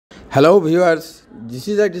Hello viewers, this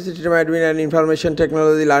is IT System Admin and Information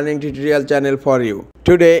Technology Learning tutorial channel for you.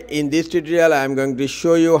 Today in this tutorial I am going to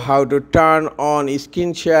show you how to turn on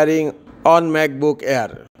screen sharing on MacBook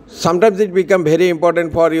Air. Sometimes it becomes very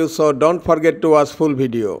important for you, so don't forget to watch full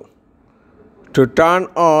video. To turn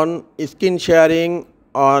on screen sharing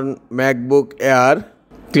on MacBook Air,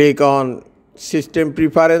 click on System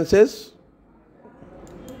Preferences.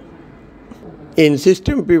 In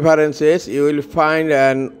System Preferences, you will find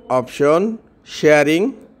an option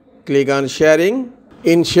Sharing. Click on Sharing.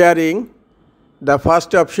 In Sharing, the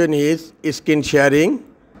first option is Screen Sharing.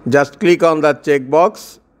 Just click on the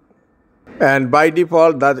checkbox, and by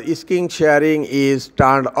default, the screen sharing is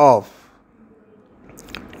turned off.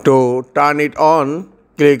 To turn it on,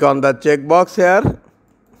 click on the checkbox here.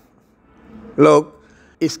 Look,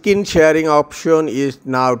 screen sharing option is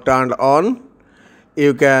now turned on.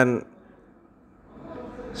 You can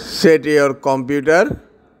set your computer.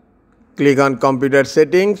 Click on Computer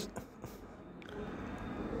Settings.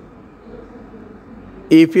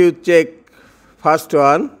 If you check first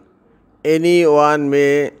one, anyone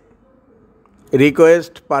may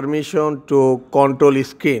request permission to control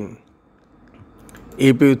screen.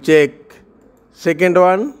 If you check second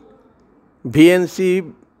one,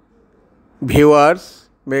 VNC viewers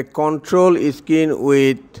may control screen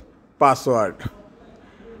with password.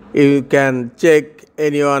 You can check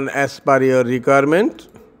anyone as per your requirement.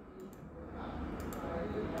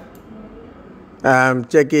 I am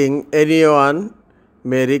checking anyone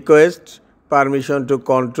may request permission to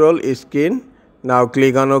control screen. Now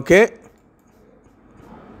click on OK.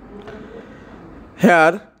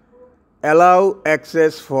 Here, allow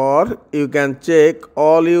access for, you can check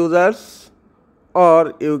all users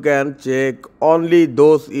or you can check only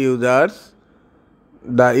those users.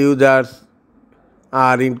 The users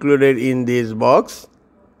are included in this box.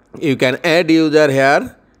 You can add user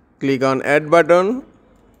here. Click on Add button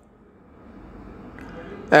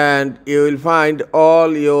and you will find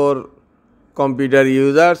all your computer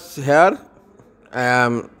users here. I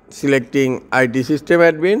am selecting IT System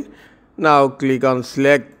Admin. Now click on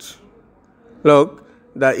Select. Look,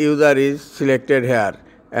 the user is selected here,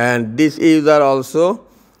 and this user also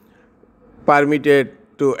permitted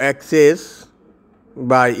to access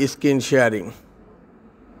by screen sharing.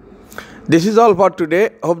 This is all for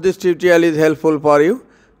today. Hope this tutorial is helpful for you.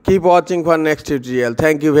 Keep watching for next tutorial.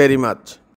 Thank you very much.